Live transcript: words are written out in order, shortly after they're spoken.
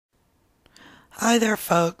Hi there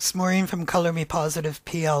folks, Maureen from Color Me Positive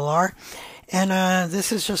PLR, and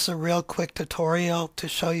this is just a real quick tutorial to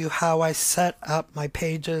show you how I set up my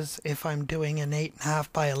pages if I'm doing an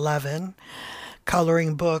 8.5 by 11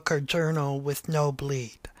 coloring book or journal with no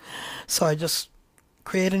bleed. So I just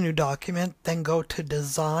create a new document, then go to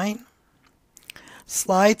Design,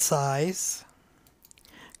 Slide Size,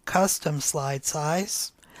 Custom Slide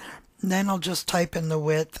Size, and then I'll just type in the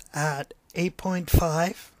width at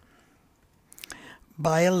 8.5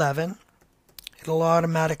 by 11. It'll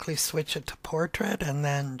automatically switch it to portrait, and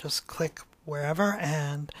then just click wherever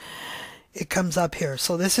and it comes up here.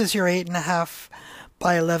 So this is your 8.5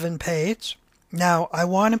 by 11 page. Now I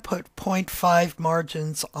want to put 0.5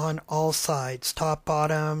 margins on all sides, top,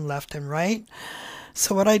 bottom, left, and right.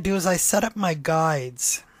 So what I do is I set up my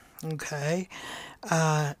guides, okay,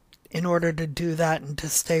 in order to do that and to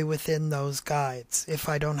stay within those guides if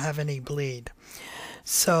I don't have any bleed.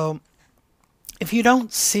 So if you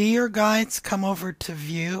don't see your guides, come over to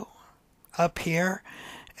View up here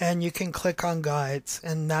and you can click on Guides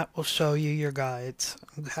and that will show you your guides.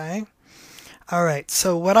 Okay. Alright,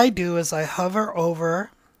 so what I do is I hover over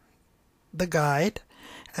the guide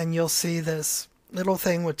and you'll see this little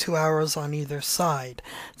thing with 2 arrows on either side.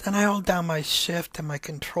 Then I hold down my Shift and my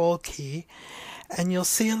Control key and you'll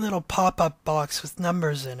see a little pop-up box with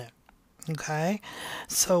numbers in it. Okay.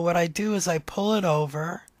 So what I do is I pull it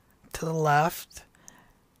over to the left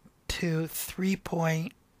to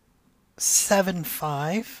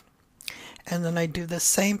 3.75, and then I do the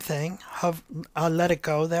same thing. I'll let it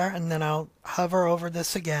go there, and then I'll hover over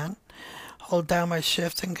this again, hold down my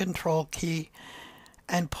Shift and Control key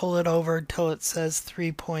and pull it over until it says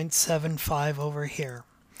 3.75 over here.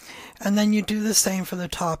 And then you do the same for the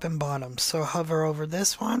top and bottom. So hover over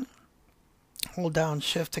this one, hold down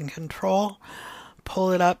Shift and Control,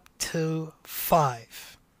 pull it up to 5.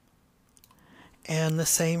 And the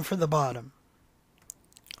same for the bottom.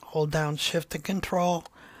 Hold down Shift and Control,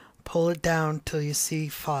 pull it down till you see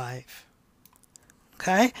 5.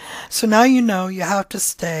 Okay, so now you know you have to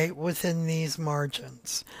stay within these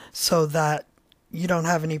margins so that you don't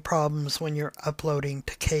have any problems when you're uploading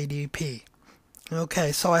to KDP.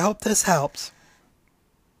 Okay, so I hope this helps.